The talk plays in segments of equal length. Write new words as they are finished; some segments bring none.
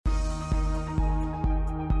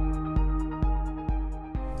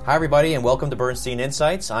Hi, everybody, and welcome to Bernstein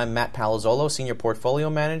Insights. I'm Matt Palazzolo, Senior Portfolio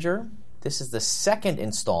Manager. This is the second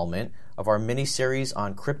installment of our mini-series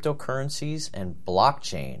on cryptocurrencies and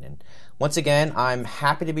blockchain. And once again, I'm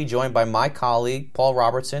happy to be joined by my colleague, Paul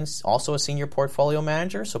Robertson, also a Senior Portfolio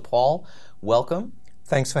Manager. So, Paul, welcome.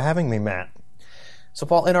 Thanks for having me, Matt. So,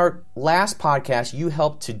 Paul, in our last podcast, you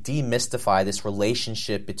helped to demystify this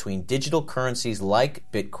relationship between digital currencies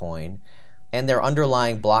like Bitcoin and their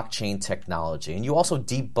underlying blockchain technology. And you also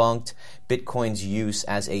debunked Bitcoin's use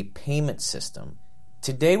as a payment system.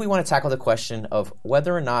 Today, we want to tackle the question of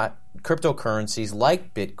whether or not cryptocurrencies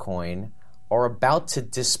like Bitcoin are about to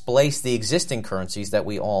displace the existing currencies that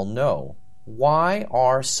we all know. Why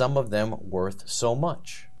are some of them worth so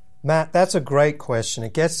much? Matt, that's a great question.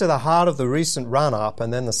 It gets to the heart of the recent run-up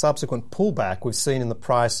and then the subsequent pullback we've seen in the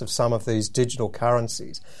price of some of these digital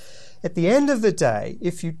currencies. At the end of the day,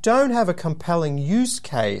 if you don't have a compelling use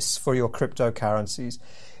case for your cryptocurrencies,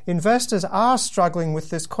 investors are struggling with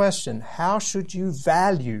this question: how should you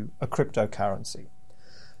value a cryptocurrency?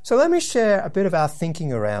 So let me share a bit of our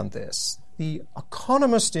thinking around this. The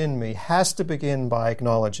economist in me has to begin by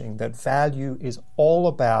acknowledging that value is all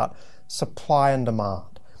about supply and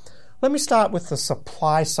demand. Let me start with the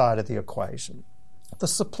supply side of the equation. The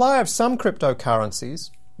supply of some cryptocurrencies,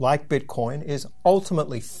 like Bitcoin, is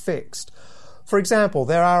ultimately fixed. For example,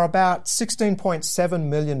 there are about 16.7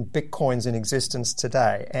 million Bitcoins in existence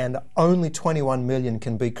today, and only 21 million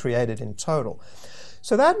can be created in total.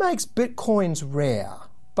 So that makes Bitcoins rare.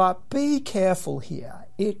 But be careful here.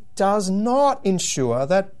 It does not ensure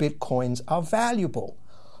that Bitcoins are valuable.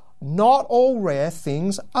 Not all rare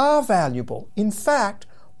things are valuable. In fact,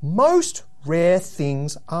 most rare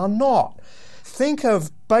things are not. Think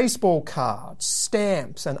of baseball cards,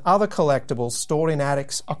 stamps, and other collectibles stored in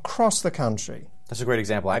attics across the country. That's a great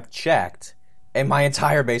example. I've checked, and my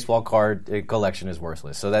entire baseball card collection is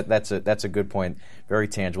worthless. So that's a good point. Very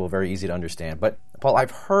tangible, very easy to understand. But, Paul,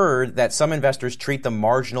 I've heard that some investors treat the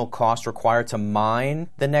marginal cost required to mine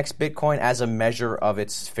the next Bitcoin as a measure of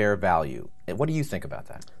its fair value. What do you think about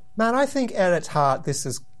that? Man, I think at its heart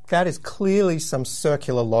that is clearly some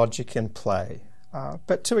circular logic in play.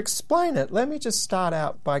 But to explain it, let me just start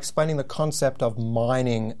out by explaining the concept of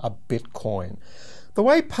mining a Bitcoin. The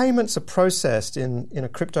way payments are processed in a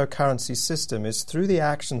cryptocurrency system is through the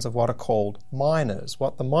actions of what are called miners.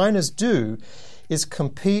 What the miners do is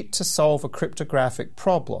compete to solve a cryptographic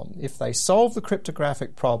problem. If they solve the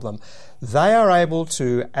cryptographic problem, they are able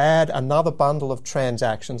to add another bundle of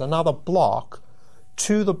transactions, another block,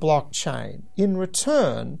 to the blockchain. In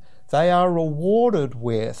return, they are rewarded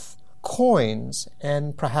with coins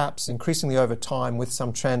and perhaps increasingly over time with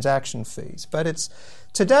some transaction fees. But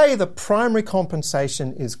today the primary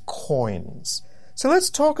compensation is coins. So let's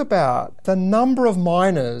talk about the number of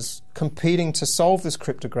miners competing to solve this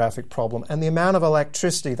cryptographic problem and the amount of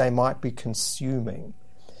electricity they might be consuming.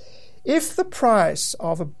 If the price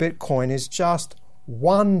of a Bitcoin is just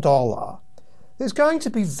 $1, there's going to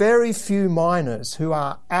be very few miners who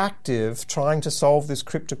are active trying to solve this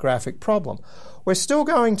cryptographic problem. We're still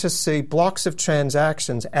going to see blocks of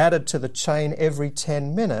transactions added to the chain every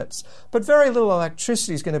 10 minutes, but very little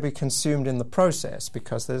electricity is going to be consumed in the process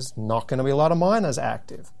because there's not going to be a lot of miners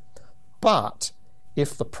active. But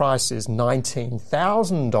if the price is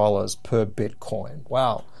 $19,000 per Bitcoin,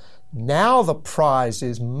 well, now the prize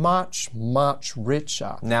is much, much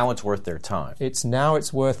richer. Now it's worth their time. It's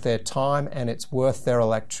worth their time and it's worth their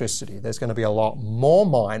electricity. There's going to be a lot more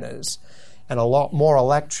miners and a lot more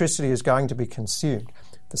electricity is going to be consumed.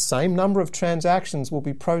 The same number of transactions will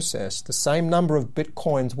be processed. The same number of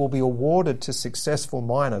Bitcoins will be awarded to successful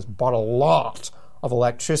miners, but a lot of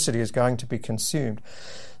electricity is going to be consumed.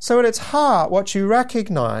 So at its heart, what you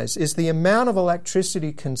recognize is the amount of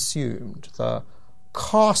electricity consumed, the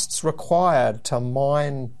costs required to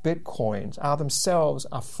mine Bitcoins are themselves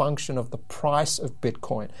a function of the price of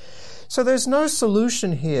Bitcoin. So there's no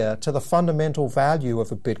solution here to the fundamental value of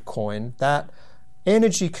a Bitcoin. That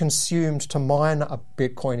energy consumed to mine a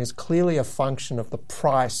Bitcoin is clearly a function of the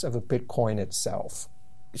price of a Bitcoin itself.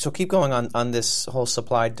 So keep going on this whole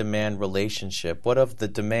supply-demand relationship. What of the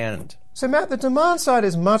demand? So Matt, the demand side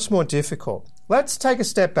is much more difficult. Let's take a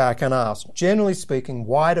step back and ask, generally speaking,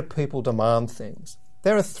 why do people demand things?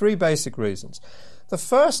 There are three basic reasons. The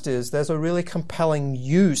first is there's a really compelling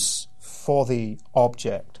use for the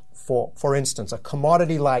object. For instance, a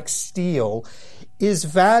commodity like steel is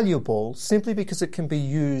valuable simply because it can be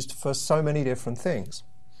used for so many different things.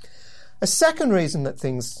 A second reason that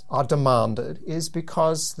things are demanded is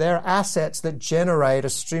because they're assets that generate a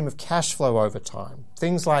stream of cash flow over time.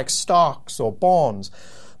 Things like stocks or bonds,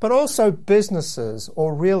 but also businesses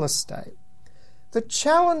or real estate. The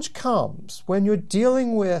challenge comes when you're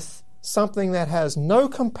dealing with something that has no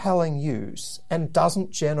compelling use and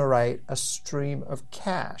doesn't generate a stream of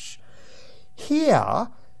cash. Here,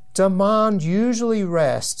 demand usually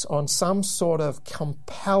rests on some sort of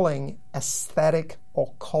compelling aesthetic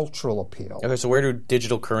or cultural appeal. Okay, so where do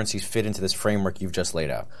digital currencies fit into this framework you've just laid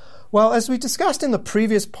out? Well, as we discussed in the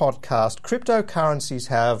previous podcast, cryptocurrencies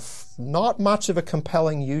have not much of a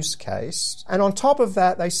compelling use case. And on top of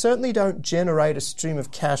that, they certainly don't generate a stream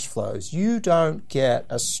of cash flows. You don't get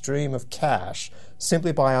a stream of cash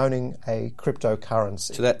simply by owning a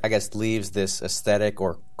cryptocurrency. So that, I guess, leaves this aesthetic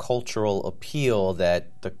or cultural appeal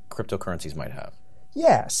that the cryptocurrencies might have.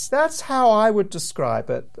 Yes, that's how I would describe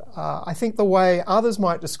it. I think the way others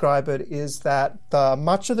might describe it is that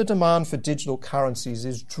much of the demand for digital currencies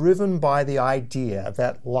is driven by the idea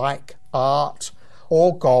that, like art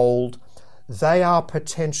or gold, they are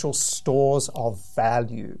potential stores of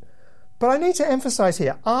value. But I need to emphasize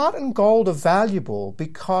here, art and gold are valuable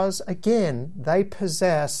because, again, they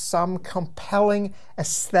possess some compelling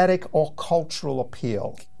aesthetic or cultural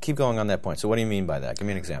appeal. Keep going on that point. So what do you mean by that? Give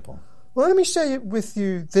me an example. Well, let me share with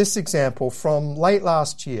you this example from late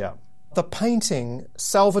last year. The painting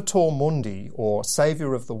Salvator Mundi, or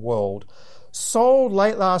Saviour of the World, sold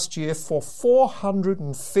late last year for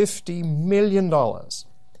 $450 million.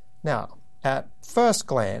 Now, at first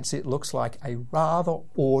glance, it looks like a rather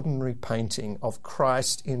ordinary painting of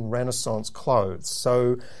Christ in Renaissance clothes.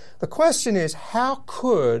 So the question is, how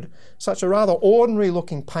could such a rather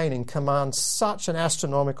ordinary-looking painting command such an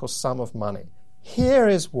astronomical sum of money? Here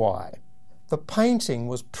is why. The painting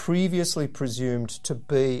was previously presumed to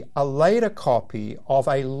be a later copy of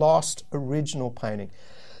a lost original painting.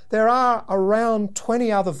 There are around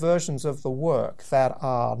 20 other versions of the work that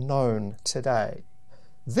are known today.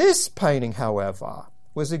 This painting, however,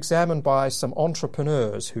 was examined by some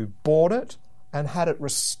entrepreneurs who bought it and had it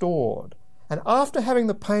restored. And after having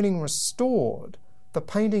the painting restored, the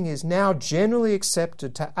painting is now generally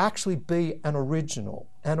accepted to actually be an original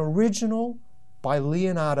by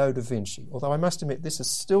Leonardo da Vinci, although I must admit this is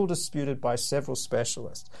still disputed by several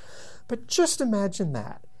specialists. But just imagine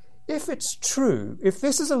that. If it's true, if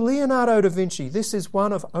this is a Leonardo da Vinci, this is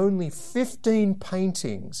one of only 15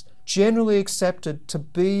 paintings generally accepted to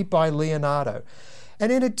be by Leonardo.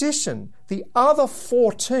 And in addition, the other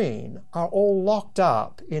 14 are all locked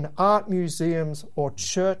up in art museums or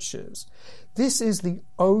churches. This is the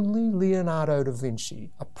only Leonardo da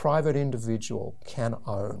Vinci a private individual can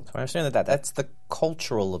own. So I understand that's the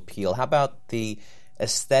cultural appeal. How about the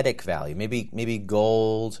aesthetic value? Maybe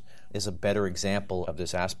gold is a better example of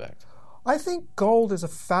this aspect. I think gold is a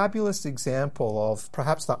fabulous example of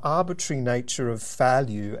perhaps the arbitrary nature of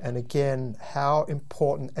value and, again, how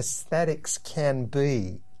important aesthetics can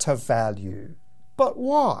be to value. But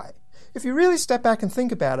why? If you really step back and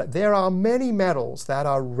think about it, there are many metals that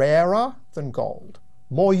are rarer than gold,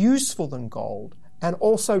 more useful than gold, and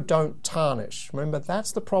also don't tarnish. Remember,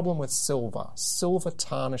 that's the problem with silver. Silver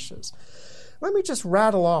tarnishes. Let me just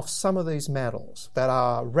rattle off some of these metals that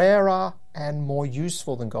are rarer and more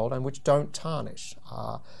useful than gold and which don't tarnish.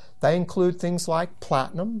 They include things like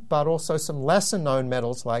platinum, but also some lesser-known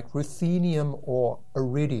metals like ruthenium or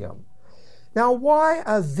iridium. Now, why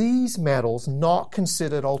are these metals not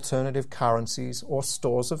considered alternative currencies or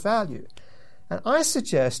stores of value? And I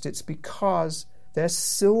suggest it's because their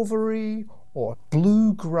silvery or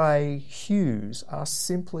blue-grey hues are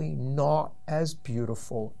simply not as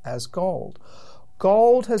beautiful as gold.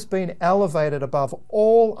 Gold has been elevated above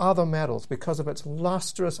all other metals because of its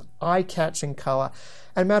lustrous, eye-catching colour.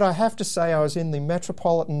 And Matt, I have to say I was in the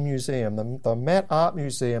Metropolitan Museum, the Met Art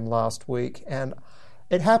Museum last week, and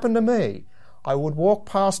it happened to me. I would walk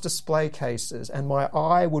past display cases and my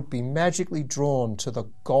eye would be magically drawn to the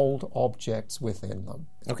gold objects within them.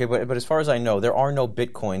 Okay, but as far as I know, there are no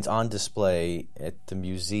bitcoins on display at the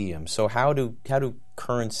museum. So how do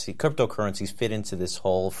cryptocurrencies fit into this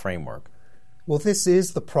whole framework? Well, this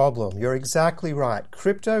is the problem. You're exactly right.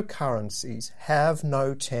 Cryptocurrencies have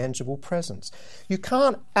no tangible presence. You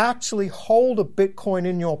can't actually hold a Bitcoin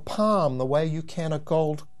in your palm the way you can a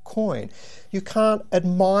gold coin. You can't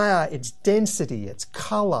admire its density, its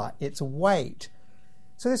color, its weight.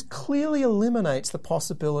 So this clearly eliminates the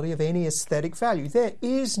possibility of any aesthetic value. There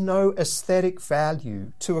is no aesthetic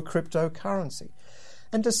value to a cryptocurrency.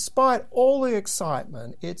 And despite all the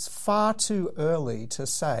excitement, it's far too early to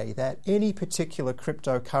say that any particular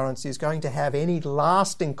cryptocurrency is going to have any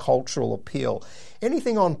lasting cultural appeal.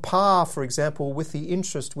 Anything on par, for example, with the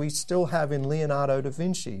interest we still have in Leonardo da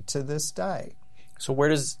Vinci to this day. So where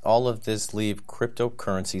does all of this leave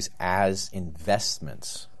cryptocurrencies as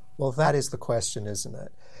investments? Well, that is the question, isn't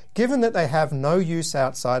it? Given that they have no use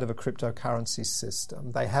outside of a cryptocurrency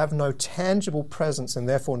system, they have no tangible presence and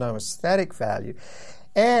therefore no aesthetic value,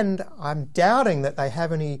 and I'm doubting that they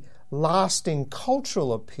have any lasting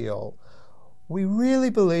cultural appeal, we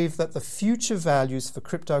really believe that the future values for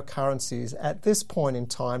cryptocurrencies at this point in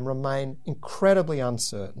time remain incredibly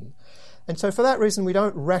uncertain. And so for that reason, we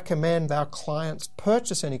don't recommend our clients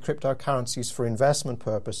purchase any cryptocurrencies for investment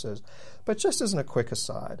purposes. But just as a quick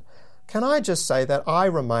aside, can I just say that I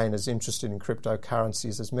remain as interested in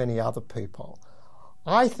cryptocurrencies as many other people?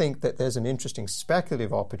 I think that there's an interesting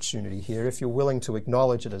speculative opportunity here if you're willing to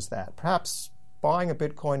acknowledge it as that. Perhaps buying a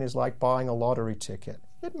Bitcoin is like buying a lottery ticket.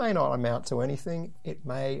 It may not amount to anything, it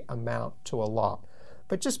may amount to a lot.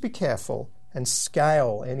 But just be careful and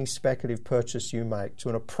scale any speculative purchase you make to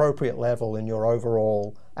an appropriate level in your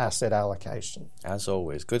overall asset allocation. As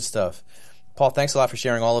always, good stuff. Paul, thanks a lot for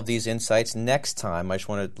sharing all of these insights. Next time, I just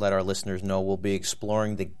want to let our listeners know we'll be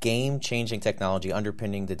exploring the game-changing technology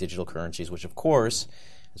underpinning the digital currencies, which, of course,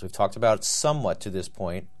 as we've talked about somewhat to this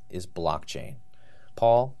point, is blockchain.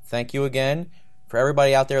 Paul, thank you again. For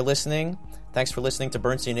everybody out there listening, thanks for listening to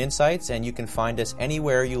Bernstein Insights, and you can find us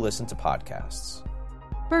anywhere you listen to podcasts.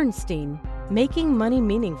 Bernstein, making money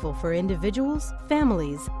meaningful for individuals,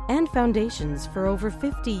 families, and foundations for over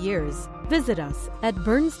 50 years. Visit us at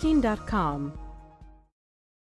bernstein.com.